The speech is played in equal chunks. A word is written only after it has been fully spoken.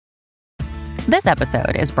This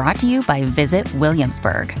episode is brought to you by Visit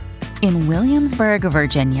Williamsburg. In Williamsburg,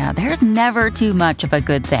 Virginia, there's never too much of a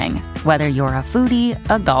good thing. Whether you're a foodie,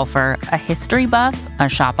 a golfer, a history buff, a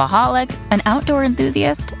shopaholic, an outdoor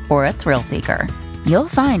enthusiast, or a thrill seeker, you'll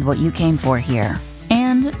find what you came for here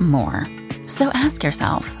and more. So ask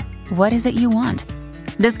yourself, what is it you want?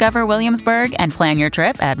 Discover Williamsburg and plan your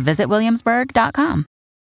trip at visitwilliamsburg.com.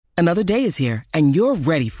 Another day is here, and you're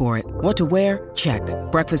ready for it. What to wear? Check.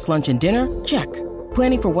 Breakfast, lunch, and dinner? Check.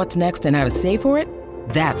 Planning for what's next and how to save for it?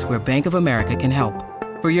 That's where Bank of America can help.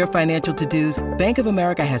 For your financial to-dos, Bank of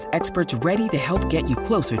America has experts ready to help get you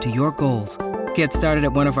closer to your goals. Get started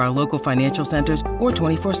at one of our local financial centers or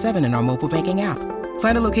 24/7 in our mobile banking app.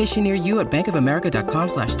 Find a location near you at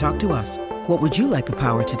bankofamerica.com/talktous. What would you like the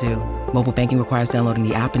power to do? Mobile banking requires downloading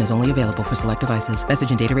the app and is only available for select devices.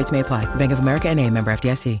 Message and data rates may apply. Bank of America N.A., member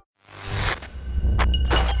FDIC.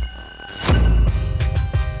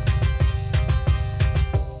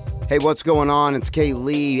 Hey, what's going on? It's Kay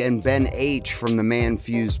Lee and Ben H. from the Man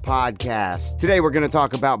Fused podcast. Today we're going to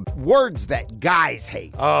talk about words that guys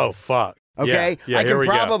hate. Oh, fuck. Okay? Yeah, I here can we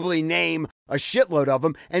probably name a shitload of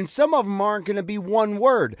them, and some of them aren't going to be one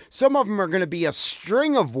word. Some of them are going to be a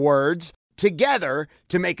string of words together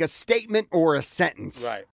to make a statement or a sentence.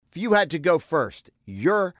 Right. If you had to go first,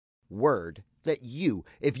 your word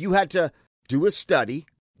if you had to do a study,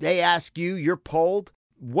 they ask you, you're polled,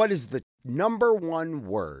 what is the number one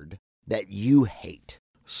word that you hate?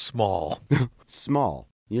 Small. Small.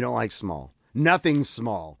 You don't like small. Nothing's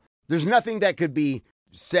small. There's nothing that could be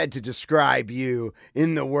said to describe you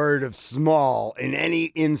in the word of small in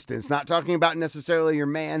any instance. Not talking about necessarily your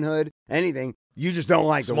manhood, anything. You just don't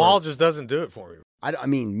like the word. Small just doesn't do it for me. I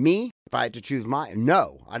mean, me, if I had to choose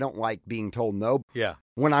no. I don't like being told no. Yeah.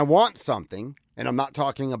 When I want something, and I'm not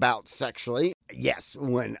talking about sexually, yes,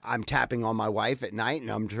 when I'm tapping on my wife at night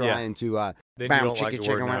and I'm trying to then you don't like the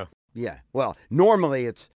word no. around. Yeah. Well, normally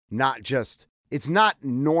it's not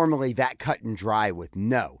normally that cut and dry with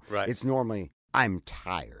no. Right. It's normally I'm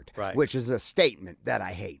tired, right, which is a statement that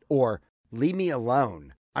I hate. Or leave me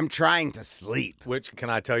alone. I'm trying to sleep. Which, can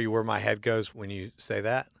I tell you where my head goes when you say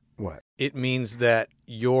that? What? It means that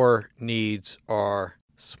your needs are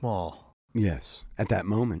small. Yes, at that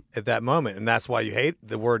moment. At that moment. And that's why you hate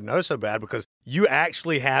the word no so bad, because you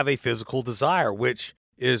actually have a physical desire, which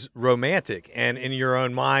is romantic and in your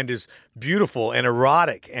own mind is beautiful and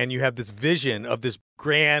erotic. And you have this vision of this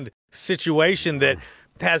grand situation that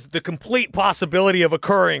has the complete possibility of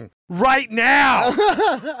occurring right now.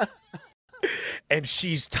 And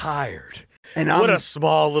she's tired. And what a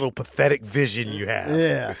small little pathetic vision you have.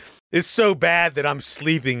 Yeah. It's so bad that I'm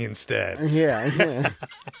sleeping instead. Yeah.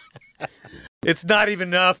 It's not even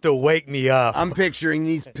enough to wake me up. I'm picturing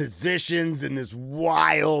these positions in this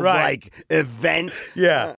wild event.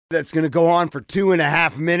 Yeah. That's going to go on for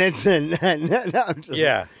 2.5 minutes. And I'm just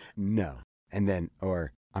like, no. And then,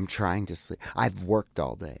 or I'm trying to sleep. I've worked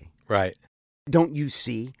all day. Right. Don't you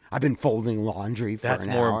see? I've been folding laundry for That's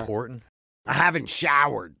an more hour. important. I haven't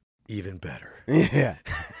showered. Even better. Yeah.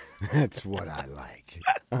 That's what I like.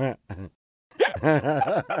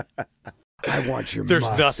 I want your There's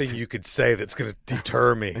musk. nothing you could say that's going to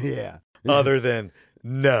deter me. Yeah. Other than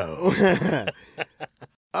no.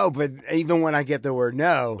 Oh, but even when I get the word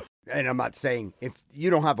no, and I'm not saying if you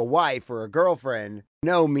don't have a wife or a girlfriend,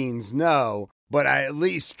 no means no, but I at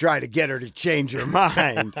least try to get her to change her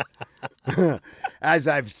mind. As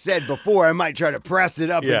I've said before, I might try to press it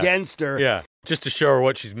up against her. Yeah, just to show her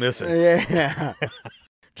what she's missing. Yeah.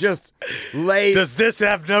 Just lay. Does this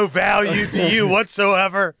have no value to you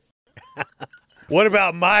whatsoever? What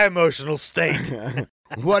about my emotional state?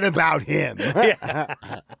 What about him? Yeah.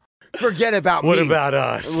 Forget about what me. What about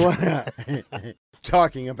us?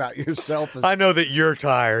 Talking about yourself. I know that you're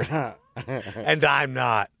tired, and I'm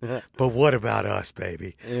not. But what about us,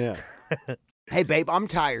 baby? Yeah. Hey, babe, I'm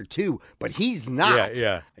tired too, but he's not.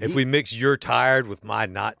 Yeah. If we mix you're tired with my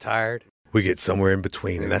not tired, we get somewhere in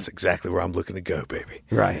between, and that's exactly where I'm looking to go, baby.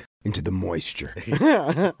 Right. Into the moisture.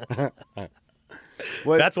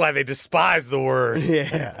 That's why they despise the word.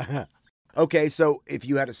 Yeah. Okay, so if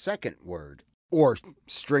you had a second word or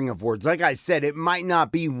string of words, like I said, it might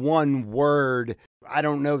not be one word. I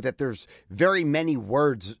don't know that there's very many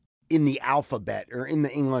words in the alphabet or in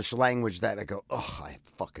the English language that I go, oh, I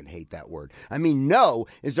fucking hate that word. I mean, no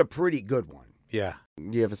is a pretty good one. Yeah.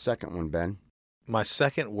 Do you have a second one, Ben? My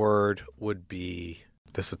second word would be,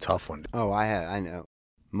 this is a tough one. Oh, I know.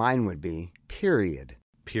 Mine would be period.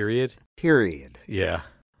 Period? Period. Yeah.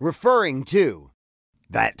 Referring to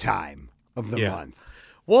that time of the month.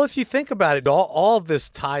 Well, if you think about it, all of this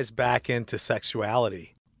ties back into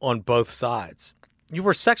sexuality on both sides. You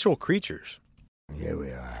were sexual creatures. Here we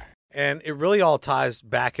are. And it really all ties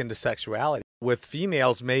back into sexuality. With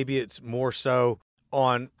females, maybe it's more so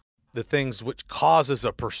on the things which causes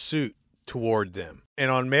a pursuit toward them. And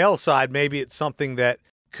on male side, maybe it's something that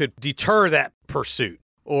could deter that pursuit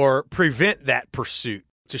or prevent that pursuit,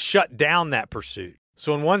 to shut down that pursuit.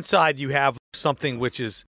 So on one side, you have something which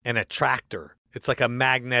is an attractor. It's like a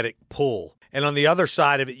magnetic pull. And on the other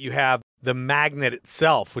side of it, you have the magnet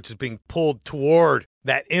itself, which is being pulled toward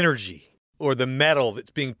that energy, or the metal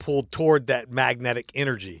that's being pulled toward that magnetic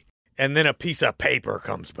energy. And then a piece of paper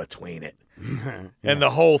comes between it. And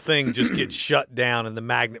the whole thing just gets shut down and the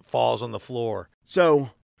magnet falls on the floor. So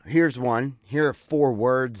here's one. Here are 4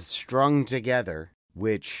 words strung together,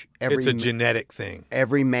 which It's a genetic thing.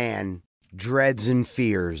 every man dreads and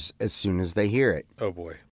fears as soon as they hear it. Oh,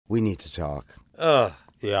 boy. We need to talk.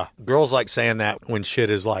 Yeah. Girls like saying that when shit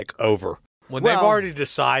is like over. When they've Well- already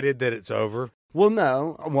decided that it's over. Well,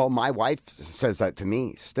 no. Well, my wife says that to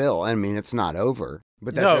me still. I mean, it's not over.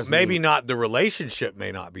 But that No, doesn't maybe mean- not. The relationship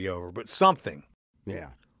may not be over, but something. Yeah.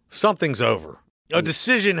 Something's over. A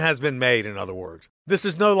decision has been made, in other words. This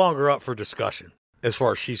is no longer up for discussion as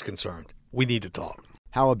far as she's concerned. We need to talk.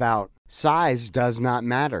 How about size does not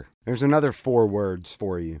matter? There's another 4 words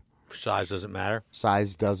for you. Size doesn't matter.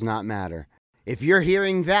 Size does not matter. If you're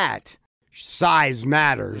hearing that, size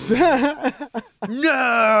matters.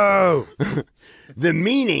 No! The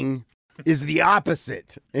meaning is the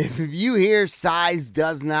opposite. If you hear size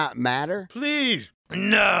does not matter, Please.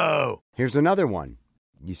 No. here's another one.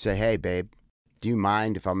 You say, hey, babe, do you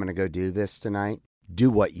mind if I'm going to go do this tonight? Do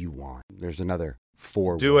what you want. There's another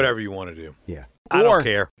 4 Do words. whatever you want to do. Yeah. I Or don't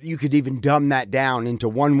care. you could even dumb that down into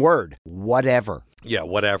one word. Whatever. Yeah,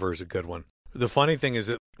 whatever is a good one. The funny thing is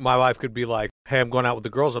that my wife could be like, hey, I'm going out with the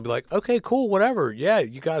girls. I'll be like, okay, cool, whatever. Yeah,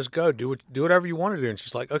 you guys go. Do whatever you want to do. And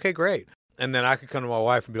she's like, okay, great. And then I could come to my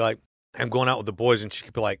wife and be like, I'm going out with the boys. And she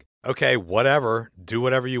could be like, okay, whatever. Do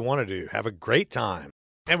whatever you want to do. Have a great time.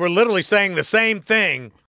 And we're literally saying the same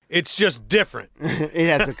thing. It's just different. It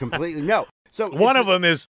has a completely no. So One of them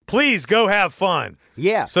is, please go have fun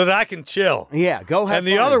yeah, so that I can chill. yeah, go have And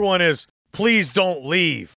the fun. other one is, please don't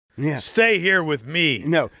leave. yeah, Stay here with me.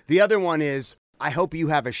 no. The other one is, I hope you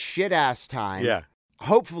have a shit ass time. Yeah.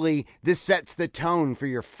 Hopefully, this sets the tone for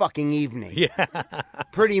your fucking evening. Yeah.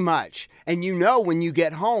 Pretty much. And you know, when you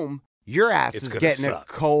get home, your ass It's is gonna getting suck.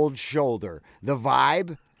 a cold shoulder. The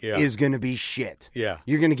vibe Yeah. is going to be shit. Yeah.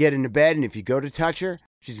 You're going to get into bed, and if you go to touch her,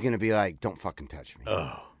 she's going to be like, don't fucking touch me.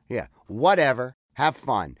 Oh. Yeah. Whatever. Have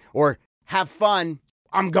fun. Or have fun.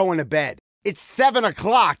 I'm going to bed. It's 7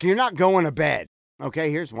 o'clock. You're not going to bed.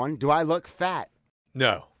 Okay, here's one. Do I look fat?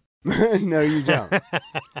 No. No, you don't.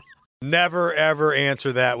 Never, ever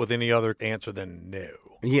answer that with any other answer than no.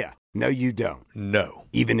 Yeah. No, you don't. No.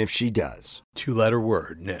 Even if she does. 2-letter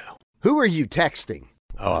word, no. Who are you texting?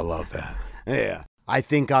 Oh, I love that. Yeah. I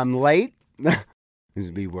think I'm late. These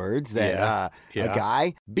would be words that Yeah. a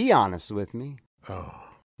guy, be honest with me. Oh,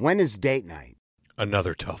 When is date night?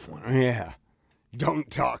 another tough one. Yeah.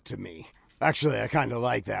 Don't talk to me. Actually, I kind of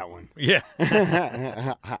like that one. Yeah.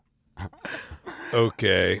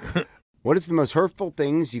 Okay. What is the most hurtful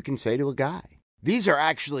things you can say to a guy? These are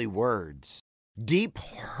actually words. Deep,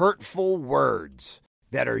 hurtful words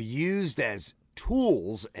that are used as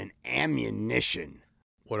tools and ammunition.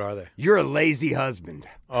 What are they? You're a lazy husband,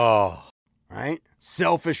 Oh. right?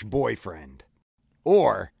 Selfish boyfriend.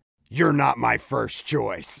 Or, you're not my first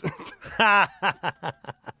choice.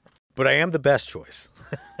 But I am the best choice.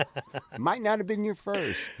 Might not have been your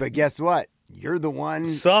first, but guess what? You're the one.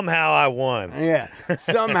 Somehow I won. Yeah.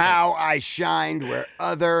 Somehow I shined where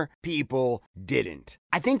other people didn't.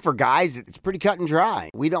 I think for guys, it's pretty cut and dry.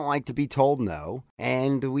 We don't like to be told no,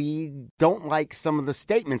 and we don't like some of the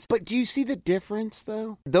statements. But do you see the difference,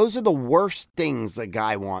 though? Those are the worst things a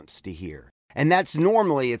guy wants to hear. And that's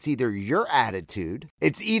normally, it's either your attitude,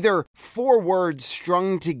 it's either 4 words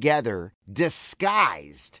strung together,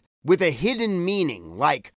 disguised with a hidden meaning,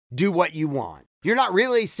 like do what you want. You're not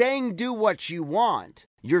really saying do what you want.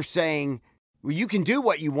 You're saying, well, you can do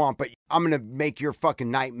what you want, but I'm going to make your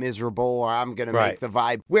fucking night miserable, or I'm going to Right. make the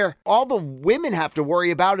vibe. Where all the women have to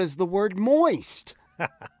worry about is the word moist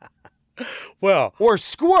Well, or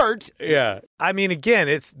squirt. yeah. I mean, again,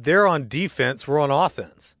 they're on defense. We're on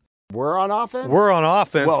offense. We're on offense? We're on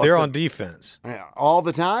offense. Well, they're if the- on defense. Yeah, all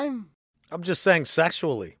the time? I'm just saying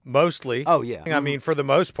sexually, mostly. Oh, yeah. I mean, for the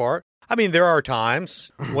most part. I mean, there are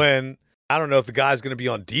times when I don't know if the guy's going to be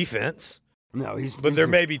on defense, No, but there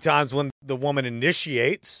may be times when the woman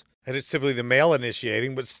initiates And it's typically the male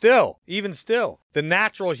initiating, but still, even still, the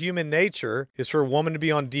natural human nature is for a woman to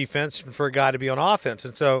be on defense and for a guy to be on offense.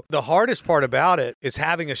 And so the hardest part about it is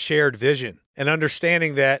having a shared vision and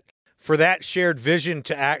understanding that for that shared vision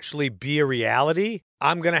to actually be a reality,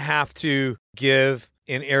 I'm going to have to give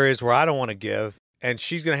in areas where I don't want to give, and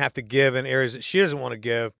she's going to have to give in areas that she doesn't want to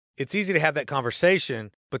give. It's easy to have that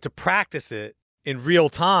conversation, but to practice it in real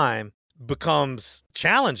time becomes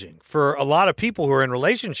challenging for a lot of people who are in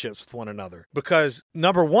relationships with one another. Because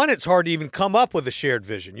number one, it's hard to even come up with a shared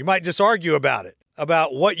vision. You might just argue about it,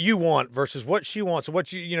 about what you want versus what she wants,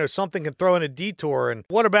 what something can throw in a detour. And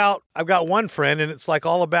what about, I've got one friend and it's like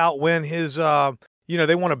all about when his, they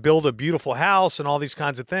want to build a beautiful house and all these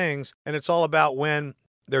kinds of things. And it's all about when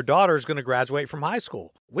their daughter is going to graduate from high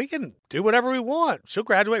school. We can do whatever we want. She'll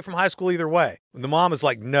graduate from high school either way. And the mom is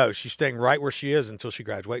like, no, she's staying right where she is until she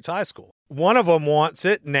graduates high school. One of them wants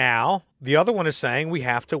it now. The other one is saying we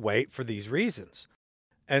have to wait for these reasons.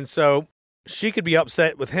 And so she could be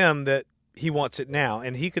upset with him that he wants it now.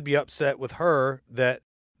 And he could be upset with her that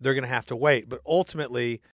they're going to have to wait. But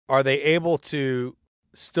ultimately, are they able to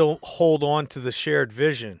still hold on to the shared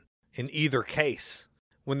vision in either case?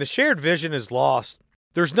 When the shared vision is lost,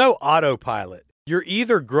 there's no autopilot. You're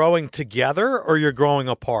either growing together or you're growing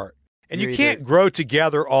apart. And you can't grow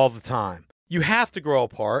together all the time. You have to grow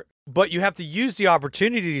apart, but you have to use the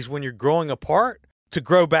opportunities when you're growing apart to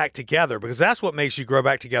grow back together, because that's what makes you grow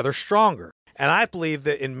back together stronger. And I believe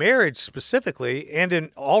that in marriage specifically, and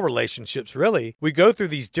in all relationships really, we go through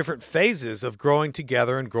these different phases of growing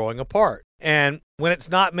together and growing apart. And when it's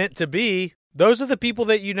not meant to be, those are the people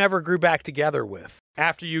that you never grew back together with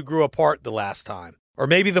after you grew apart the last time. Or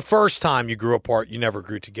maybe the first time you grew apart, you never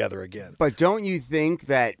grew together again. But don't you think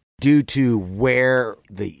that due to where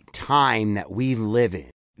the time that we live in,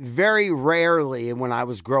 very rarely when I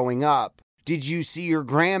was growing up, did you see your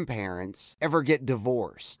grandparents ever get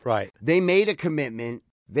divorced? Right. They made a commitment.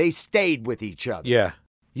 They stayed with each other. Yeah.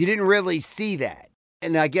 You didn't really see that.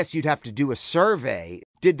 And I guess you'd have to do a survey.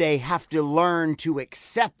 Did they have to learn to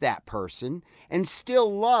accept that person and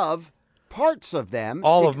still love parts of them?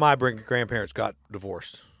 All of my grandparents got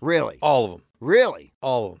divorced. Really? All of them. Really?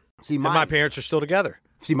 All of them. See, and my parents are still together.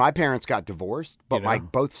 See, my parents got divorced, but my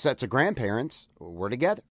both sets of grandparents were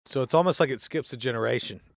together. So it's almost like it skips a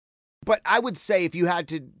generation. But I would say if you had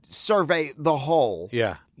to survey the whole,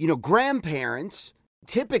 grandparents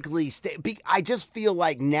typically I just feel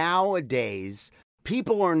like nowadays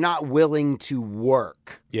people are not willing to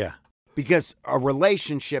work. Yeah. Because a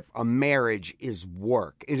relationship, a marriage is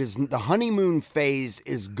work. It is the honeymoon phase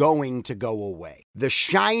is going to go away. The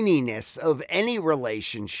shininess of any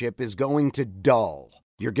relationship is going to dull.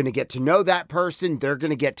 You're going to get to know that person. They're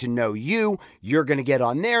going to get to know you. You're going to get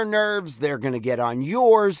on their nerves. They're going to get on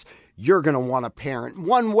yours. You're going to want to parent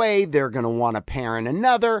one way. They're going to want to parent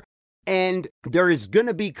another. And there is going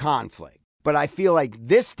to be conflict. But I feel like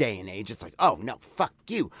this day and age, it's like, oh, no, fuck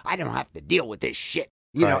you. I don't have to deal with this shit.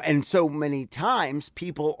 You know, and so many times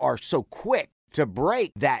people are so quick to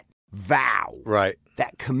break that vow. Right.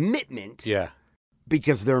 That commitment. Yeah.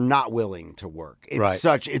 Because they're not willing to work.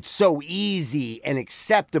 It's so easy and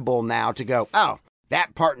acceptable now to go, oh,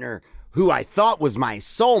 that partner who I thought was my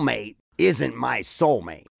soulmate isn't my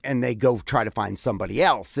soulmate. And they go try to find somebody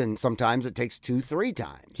else. And sometimes it takes 2-3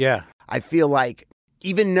 times. Yeah. I feel like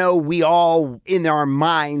even though we all in our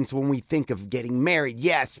minds when we think of getting married,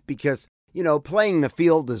 yes, because, playing the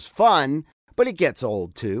field is fun, but it gets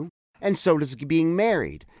old too. And so does being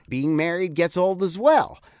married. Being married gets old as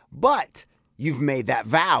well. But you've made that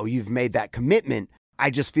vow, you've made that commitment.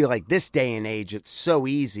 I just feel like this day and age, it's so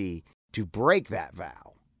easy to break that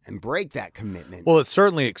vow and break that commitment. Well, it's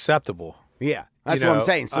certainly acceptable. Yeah, that's what I'm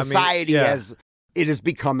saying. Society has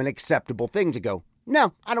become an acceptable thing to go,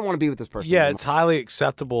 no, I don't want to be with this person anymore. It's highly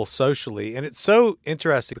acceptable socially. And it's so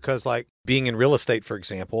interesting because, like, being in real estate, for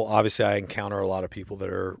example, obviously I encounter a lot of people that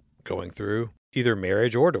are going through either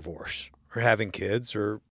marriage or divorce or having kids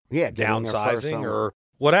or downsizing or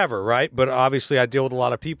whatever, right? But obviously I deal with a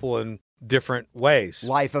lot of people in different ways.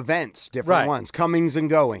 Life events, different ones, comings and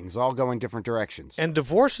goings, all go in different directions. And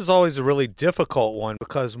divorce is always a really difficult one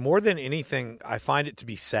because more than anything, I find it to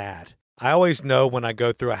be sad. I always know when I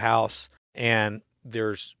go through a house and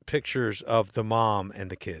there's pictures of the mom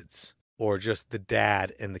and the kids or just the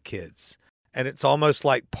dad and the kids. And it's almost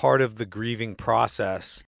like part of the grieving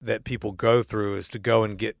process that people go through is to go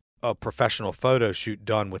and get a professional photo shoot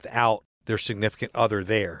done without their significant other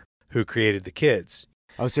there who created the kids.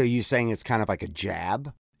 Oh, so you're saying it's kind of like a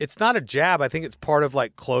jab? It's not a jab. I think it's part of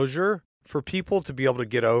like closure for people to be able to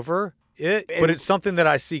get over it. But it's something that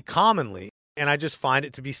I see commonly, and I just find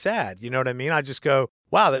it to be sad. You know what I mean? I just go,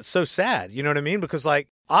 wow, that's so sad. You know what I mean? Because like,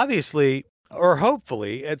 obviously, or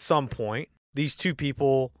hopefully at some point, these two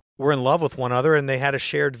people were in love with one another and they had a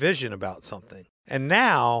shared vision about something. And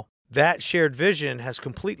now that shared vision has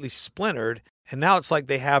completely splintered. And now it's like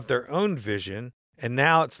they have their own vision. And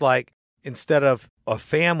now it's like, instead of a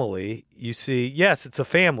family, you see, yes, it's a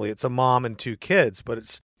family. It's a mom and two kids, but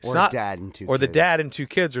it's not dad and two or kids. the dad and two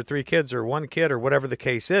kids or three kids or one kid or whatever the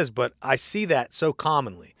case is. But I see that so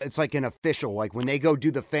commonly. It's like an official, like when they go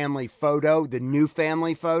do the family photo, the new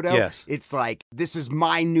family photo. Yes. It's like, this is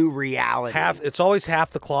my new reality. It's always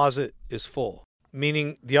half the closet is full,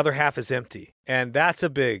 meaning the other half is empty. And that's a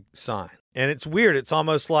big sign. And it's weird. It's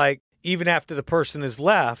almost like even after the person is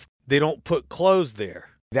left, they don't put clothes there.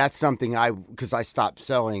 That's something because I stopped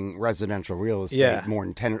selling residential real estate Yeah. more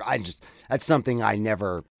than 10. That's something I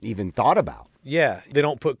never even thought about. Yeah, they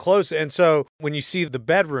don't put clothes. And so when you see the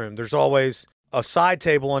bedroom, there's always a side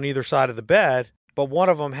table on either side of the bed, but one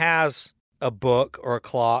of them has a book or a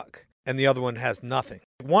clock and the other one has nothing.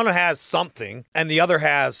 One has something and the other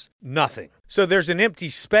has nothing. So there's an empty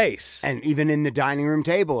space. And even in the dining room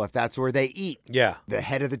table, if that's where they eat, Yeah, the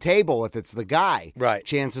head of the table, if it's the guy, right.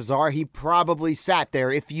 chances are he probably sat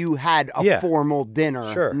there if you had a formal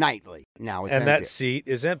dinner Sure. nightly. Now it's And empty. that seat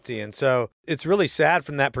is empty. And so it's really sad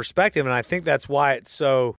from that perspective. And I think that's why it's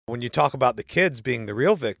so, when you talk about the kids being the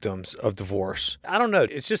real victims of divorce, I don't know.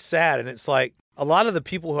 It's just sad. And it's like a lot of the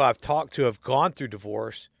people who I've talked to have gone through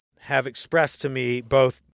divorce have expressed to me,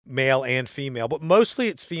 both male and female, but mostly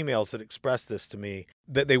it's females that express this to me,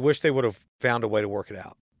 that they wish they would have found a way to work it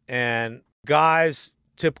out. And guys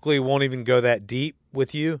typically won't even go that deep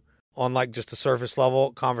with you on like just a surface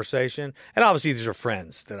level conversation. And obviously these are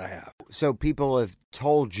friends that I have. So people have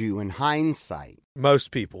told you in hindsight,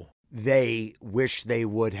 Most people. they wish they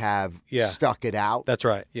would have stuck it out. That's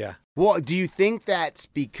right. Yeah. Well, do you think that's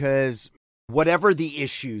because whatever the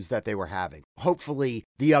issues that they were having, hopefully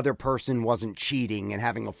the other person wasn't cheating and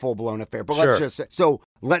having a full-blown affair. But Sure.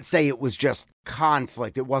 let's say it was just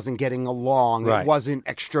conflict. It wasn't getting along. Right. It wasn't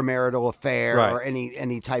extramarital affair Right. or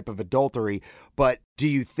any type of adultery. But do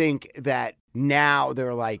you think that now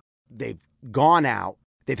they're like, they've gone out,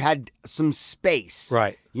 they've had some space.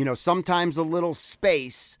 Right. You know, sometimes a little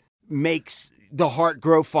space makes the heart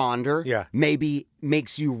grow fonder. Yeah. Maybe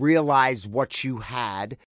makes you realize what you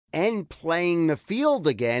had. And playing the field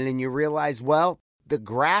again, and you realize, well, the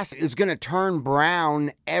grass is going to turn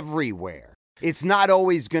brown everywhere. It's not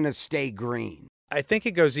always going to stay green. I think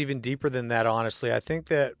it goes even deeper than that, honestly. I think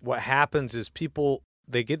that what happens is people,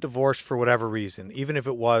 they get divorced for whatever reason, even if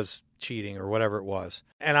it was cheating or whatever it was.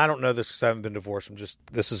 And I don't know this because I haven't been divorced.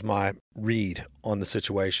 This is my read on the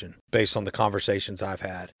situation based on the conversations I've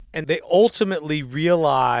had. And they ultimately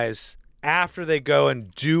realize after they go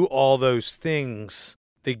and do all those things,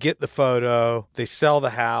 they get the photo, they sell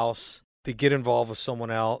the house, they get involved with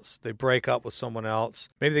someone else, they break up with someone else.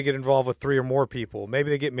 Maybe they get involved with 3 or more people.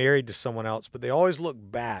 Maybe they get married to someone else, but they always look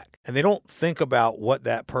back and they don't think about what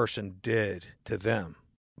that person did to them.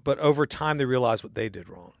 But over time, they realize what they did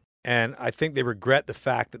wrong. And I think they regret the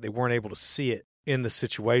fact that they weren't able to see it in the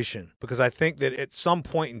situation, because I think that at some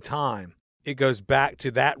point in time, it goes back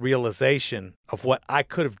to that realization of what I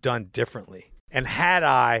could have done differently. And had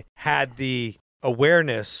I had the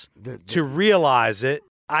awareness to realize it,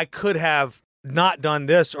 I could have not done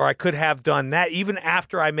this or I could have done that. Even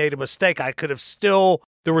after I made a mistake, I could have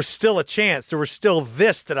there was still a chance. There was still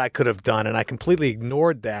this that I could have done, and I completely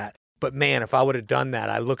ignored that. But man, if I would have done that,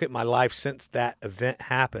 I look at my life since that event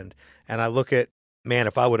happened, and I look at, man,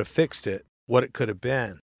 if I would have fixed it, what it could have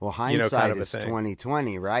been. Well, hindsight kind of a is thing.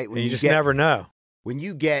 20/20, right? And you just never know. When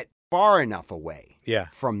you get far enough away Yeah.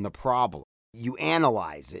 from the problem, you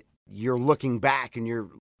analyze it. You're looking back and you're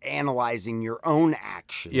analyzing your own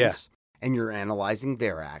actions. Yeah. And you're analyzing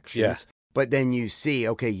their actions. Yeah. But then you see,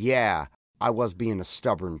 okay, yeah, I was being a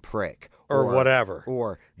stubborn prick. Or whatever.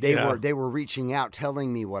 Or they You know? were reaching out,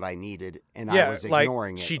 telling me what I needed, and Yeah, I was like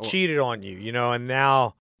ignoring it. she Or- cheated on you, and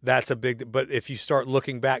now that's a big, but if you start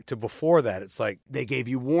looking back to before that, it's like, They gave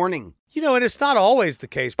you warning. and it's not always the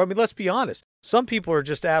case. I mean, let's be honest. Some people are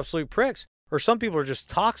just absolute pricks, or some people are just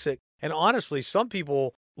toxic. And honestly, some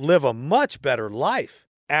people live a much better life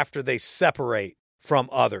after they separate from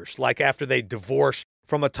others, like after they divorce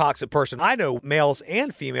from a toxic person. I know males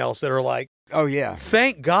and females that are like, Oh, yeah.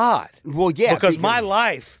 thank God. Well, yeah. Because my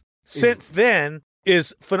life since then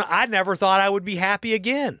is, I never thought I would be happy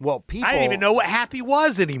again. Well, people... I didn't even know what happy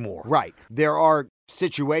was anymore. Right. There are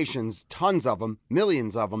situations, tons of them,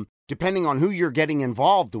 millions of them, depending on who you're getting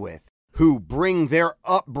involved with, who bring their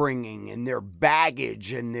upbringing and their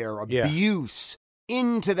baggage and their Yeah. abuse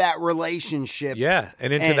into that relationship. Yeah,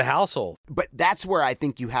 and into the household. But that's where I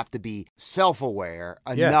think you have to be self-aware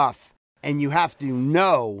enough, and you have to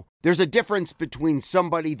know there's a difference between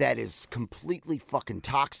somebody that is completely fucking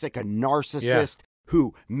toxic, a narcissist,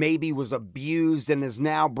 who maybe was abused and is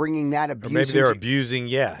now bringing that abuse. Or maybe they're abusing,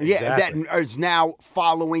 exactly. That is now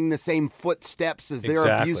following the same footsteps as their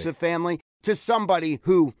abusive family, to somebody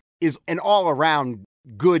who is an all-around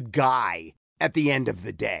good guy at the end of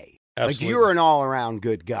the day. Absolutely. Like, you're an all-around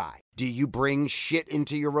good guy. Do you bring shit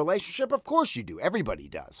into your relationship? Of course you do. Everybody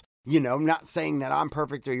does. You know, I'm not saying that I'm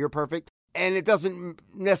perfect or you're perfect. And it doesn't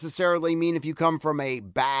necessarily mean if you come from a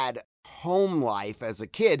bad home life as a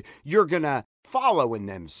kid, you're going to follow in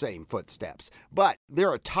them same footsteps. But there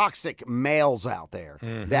are toxic males out there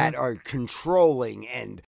that are controlling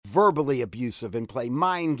and verbally abusive and play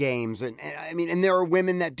mind games. And there are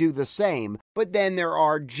women that do the same. But then there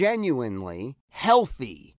are genuinely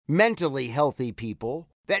healthy, mentally healthy people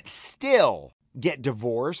that still get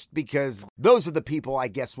divorced, because those are the people, I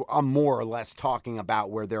guess, I'm more or less talking about,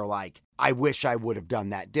 where they're like, I wish I would have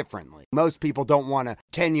done that differently. Most people don't want to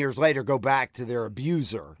 10 years later go back to their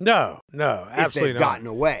abuser. No, absolutely if they've gotten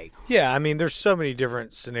away. Yeah, I mean, there's so many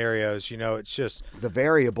different scenarios, you know, it's just... The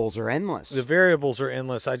variables are endless. The variables are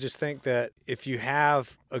endless. I just think that if you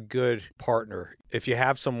have a good partner, if you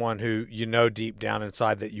have someone who you know deep down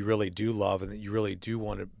inside that you really do love and that you really do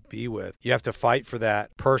want to be with, you have to fight for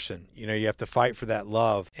that person. You know, you have to fight for that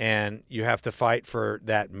love, and you have to fight for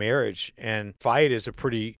that marriage. And fight is a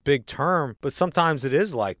pretty big term, but sometimes it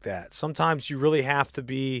is like that. Sometimes you really have to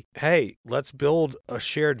be, hey, let's build a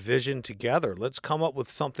shared vision together. Let's come up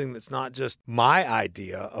with something that's not just my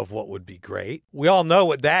idea of what would be great. We all know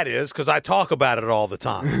what that is because I talk about it all the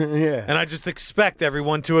time. And I just expect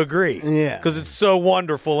everyone to agree. Because it's so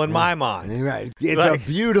wonderful in my mind. Right. It's like, a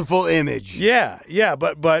beautiful image. Yeah.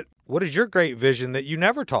 But what is your great vision that you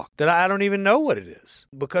never talk, that I don't even know what it is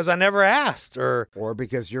because I never asked, or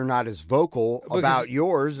because you're not as vocal about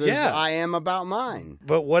yours as I am about mine.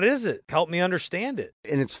 But what is it? Help me understand it.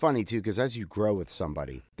 And it's funny too, because as you grow with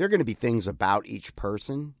somebody, there are going to be things about each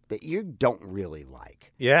person that you don't really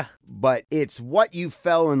like. Yeah. But it's what you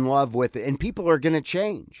fell in love with, and people are going to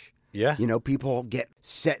change. Yeah. You know, people get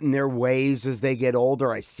set in their ways as they get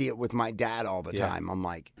older. I see it with my dad all the time. I'm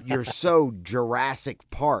like, you're so Jurassic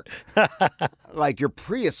Park. Like, you're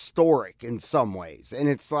prehistoric in some ways. And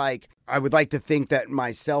it's like, I would like to think that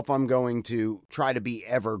myself, I'm going to try to be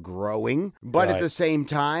ever growing. But at the same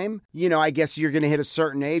time, you know, I guess you're going to hit a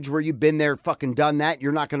certain age where you've been there, fucking done that.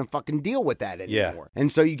 You're not going to fucking deal with that anymore.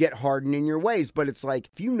 And so you get hardened in your ways. But it's like,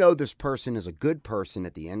 if you know this person is a good person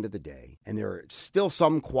at the end of the day, and there are still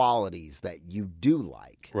some qualities that you do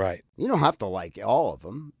like. Right. You don't have to like all of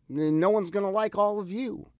them. No one's going to like all of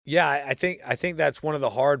you. Yeah, I think that's one of the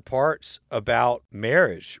hard parts about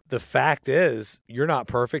marriage. The fact is, you're not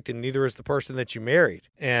perfect, and neither is the person that you married.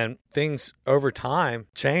 And things over time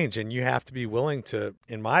change, and you have to be willing to,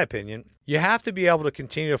 in my opinion, you have to be able to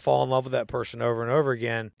continue to fall in love with that person over and over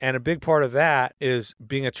again. And a big part of that is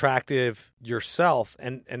being attractive yourself,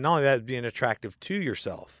 and not only that, being attractive to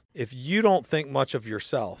yourself. If you don't think much of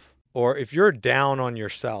yourself, or if you're down on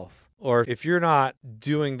yourself, or if you're not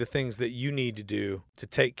doing the things that you need to do to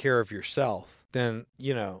take care of yourself, then,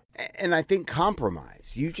 you know. And I think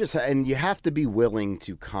compromise. You have to be willing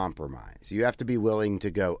to compromise. You have to be willing to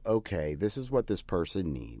go, okay, this is what this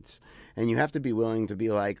person needs. And you have to be willing to be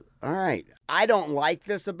like, all right, I don't like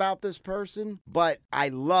this about this person, but I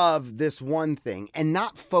love this one thing, and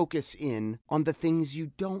not focus in on the things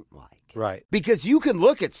you don't like. Right. Because you can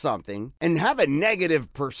look at something and have a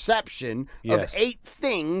negative perception of 8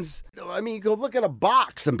 things. I mean, you go look at a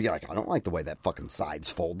box and be like, I don't like the way that fucking side's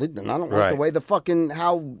folded, and I don't like the way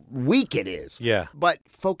how weak it is. Yeah. But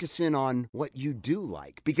focus in on what you do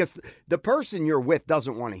like, because the person you're with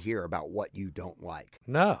doesn't want to hear about what you don't like.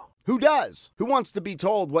 No. Who does? Who wants to be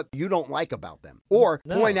told what you don't like about them? Or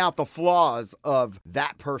point out the flaws of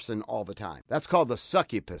that person all the time? That's called the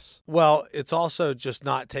succubus. Well, it's also just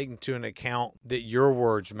not taking into account that your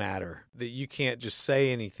words matter, that you can't just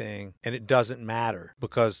say anything and it doesn't matter,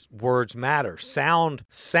 because words matter. Sound,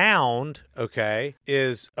 okay,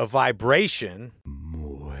 is a vibration.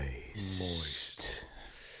 Moist.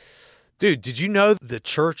 Dude, did you know the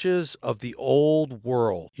churches of the old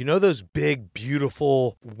world, you know those big,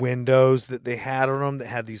 beautiful windows that they had on them that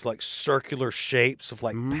had these like circular shapes of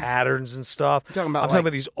like patterns and stuff? I'm talking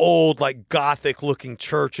about these old, like Gothic looking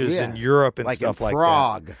churches in Europe and stuff like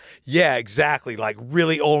Prague. that. Yeah, exactly. Like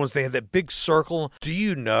really old ones. They had that big circle. Do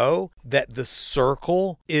you know that the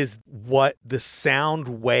circle is what the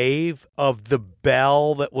sound wave of the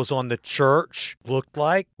bell that was on the church looked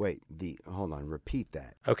like? Wait, hold on, repeat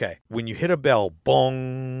that. Okay, when you hit a bell, bong.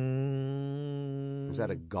 Was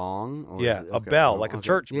that a gong? Or a bell, like a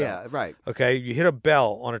church bell. Yeah, right. Okay, you hit a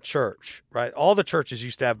bell on a church, right? All the churches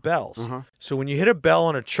used to have bells. So when you hit a bell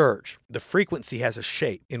on a church, the frequency has a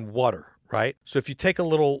shape in water. Right? So if you take a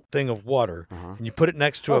little thing of water and you put it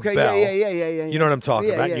next to a bell, you know what I'm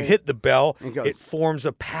talking about? You hit the bell, it forms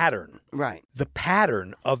a pattern. Right. The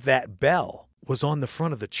pattern of that bell was on the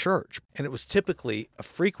front of the church, and it was typically a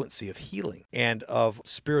frequency of healing and of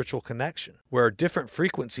spiritual connection, where different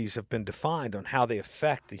frequencies have been defined on how they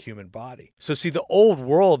affect the human body. So see, the old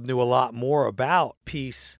world knew a lot more about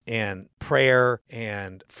peace and prayer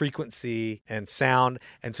and frequency and sound.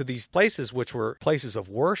 And so these places, which were places of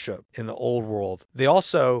worship in the old world, they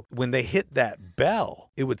also, when they hit that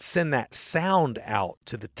bell, it would send that sound out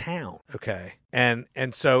to the town, okay?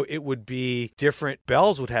 And so it would be different,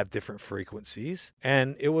 bells would have different frequencies,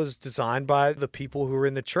 and it was designed by the people who were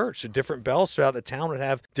in the church. So different bells throughout the town would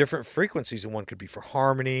have different frequencies, and one could be for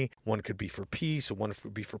harmony, one could be for peace, and one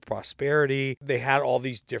could be for prosperity. They had all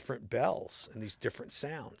these different bells and these different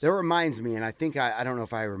sounds. That reminds me, and I think, I don't know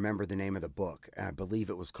if I remember the name of the book, and I believe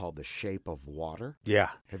it was called The Shape of Water.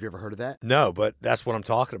 Yeah. Have you ever heard of that? No, but that's what I'm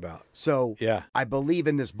talking about. So yeah, I believe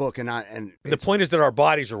in this book, and the point is that our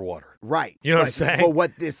bodies are water. Right. You know what I'm saying? But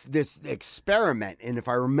what this experiment, and if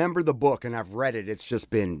I remember the book and I've read it, it's just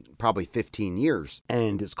been probably 15 years,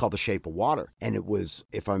 and it's called The Shape of Water. And it was,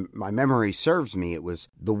 my memory serves me, it was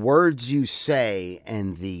the words you say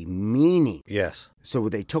and the meaning. Yes. So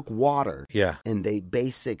they took water, yeah, and they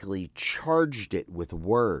basically charged it with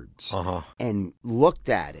words, and looked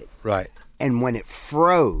at it, right. And when it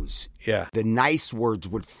froze, yeah, the nice words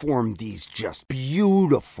would form these just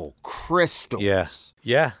beautiful crystals. Yeah.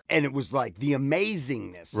 Yeah. And it was like the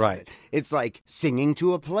amazingness. Right. Of it. It's like singing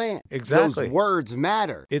to a plant. Exactly. Those words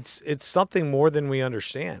matter. It's something more than we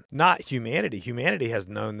understand. Not humanity. Humanity has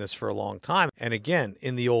known this for a long time. And again,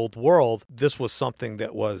 in the old world, this was something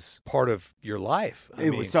that was part of your life.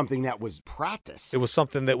 It was something that was practiced. It was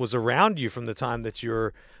something that was around you from the time that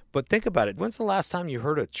you're... But think about it. When's the last time you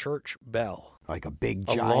heard a church bell? Like a big,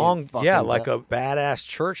 giant fucking like bell? a badass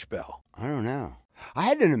church bell. I don't know. I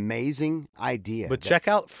had an amazing idea. But check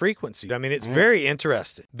out frequency. I mean, it's very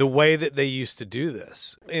interesting, the way that they used to do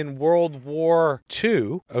this. In World War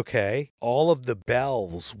II, okay, all of the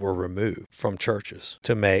bells were removed from churches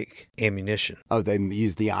to make ammunition. Oh, they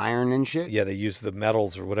used the iron and shit? Yeah, they used the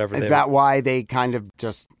metals or whatever. Is that why they kind of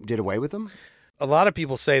just did away with them? A lot of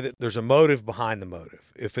people say that there's a motive behind the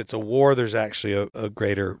motive. If it's a war, there's actually a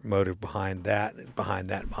greater motive behind that, behind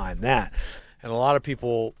that, behind that. And a lot of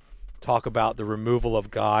people talk about the removal of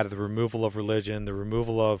God, the removal of religion, the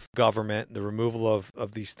removal of government, the removal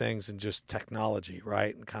of these things and just technology,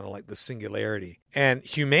 right? And kind of like the singularity. And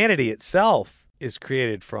humanity itself is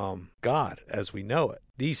created from God as we know it.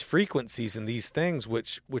 These frequencies and these things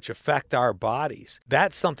which affect our bodies,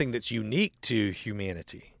 that's something that's unique to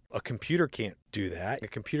humanity. A computer can't do that. A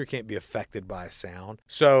computer can't be affected by a sound.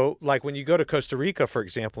 So, like when you go to Costa Rica, for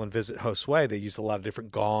example, and visit Josue, they use a lot of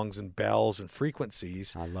different gongs and bells and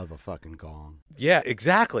frequencies. I love a fucking gong. Yeah,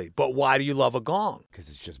 exactly. But why do you love a gong? Because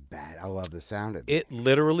it's just bad. I love the sound of it. It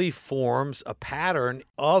literally forms a pattern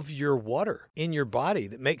of your water in your body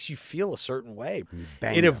that makes you feel a certain way. You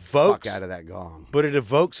bang it the evokes fuck out of that gong. But it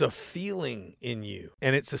evokes a feeling in you.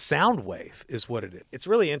 And it's a sound wave is what it is. It's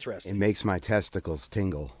really interesting. It makes my testicles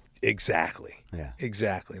tingle. Exactly. Yeah.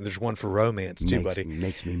 Exactly. And there's one for romance too, buddy.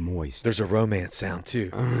 Makes me moist. There's a romance sound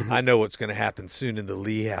too. I know what's going to happen soon in the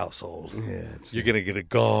Lee household. Yeah, you're going to get a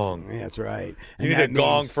gong. Yeah, that's right. You need a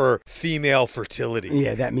gong for female fertility.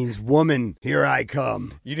 Yeah, that means woman, here I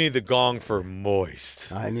come. You need the gong for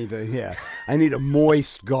moist. I need a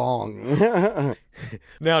moist gong.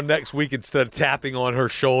 Now next week, instead of tapping on her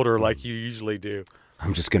shoulder like you usually do,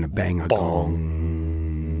 I'm just going to bang a gong.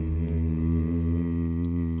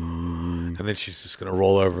 And then she's just going to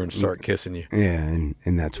roll over and start kissing you. Yeah,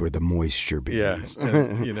 and that's where the moisture begins. Yeah,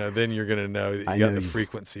 and, then you're going to know that you got the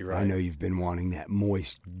frequency right. I know you've been wanting that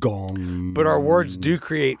moist gong. But our words do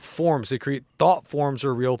create forms. They create thought forms are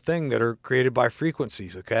a real thing that are created by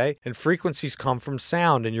frequencies, okay? And frequencies come from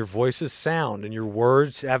sound, and your voice is sound, and your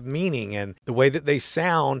words have meaning, and the way that they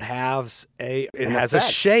sound has a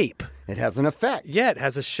shape. It has an effect. Yeah, it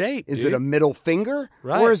has a shape. Is dude. it a middle finger?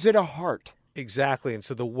 Right. Or is it a heart? Exactly. And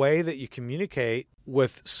so the way that you communicate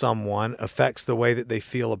with someone affects the way that they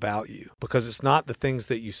feel about you, because it's not the things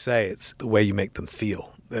that you say, it's the way you make them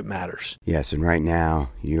feel that matters. Yes, and right now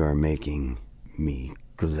you are making me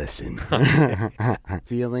glisten.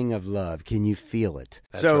 Feeling of love. Can you feel it?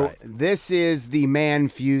 That's so right. This is the Man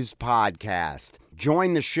Fused podcast.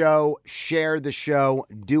 Join the show, share the show,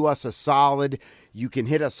 do us a solid. You can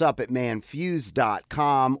hit us up at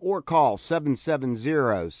manfused.com or call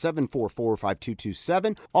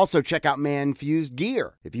 770-744-5227. Also check out Man Fused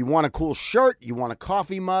gear. If you want a cool shirt, you want a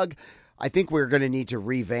coffee mug, I think we're going to need to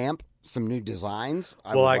revamp some new designs.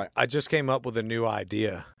 I just came up with a new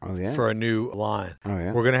idea for a new line. Oh,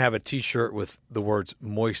 yeah? We're going to have a T-shirt with the words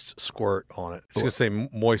Moist Squirt on it. It's going to say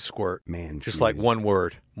Moist Squirt. Man Just Fused. like one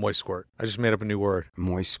word, Moist Squirt. I just made up a new word.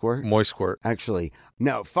 Moist squirt? Moist Squirt. Actually,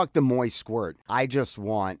 no, fuck the moist squirt. I just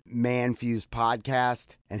want Man Fused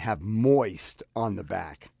podcast and have moist on the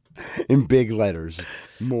back in big letters.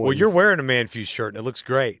 Moist. Well, you're wearing a Man Fused shirt, and it looks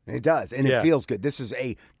great. It does, and Yeah. it feels good. This is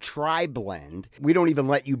a tri-blend. We don't even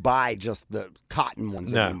let you buy just the cotton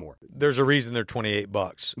ones anymore. There's a reason they're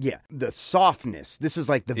 $28. Yeah, the softness. This is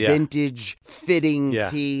like the Yeah. vintage fitting Yeah,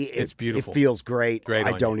 tee. it's beautiful. It feels great. Great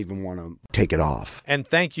I on don't you. even want to take it off. And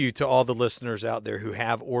thank you to all the listeners out there who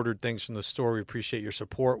have ordered things from the store. We appreciate your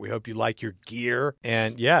support. We hope you like your gear.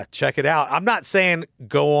 And yeah, check it out. I'm not saying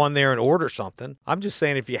go on there and order something. I'm just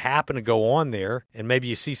saying if you happen to go on there and maybe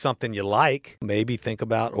you see something you like, maybe think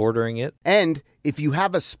about ordering it. And if you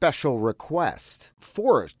have a special request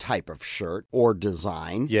for a type of shirt or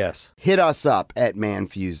design, Yes. hit us up at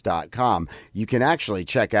manfused.com. You can actually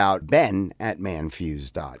check out Ben at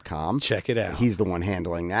manfused.com. Check it out. He's the one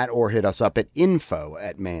handling that. Or hit us up at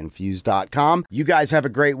info@manfused.com. You guys have a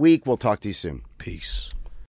great week. We'll talk to you soon. Peace.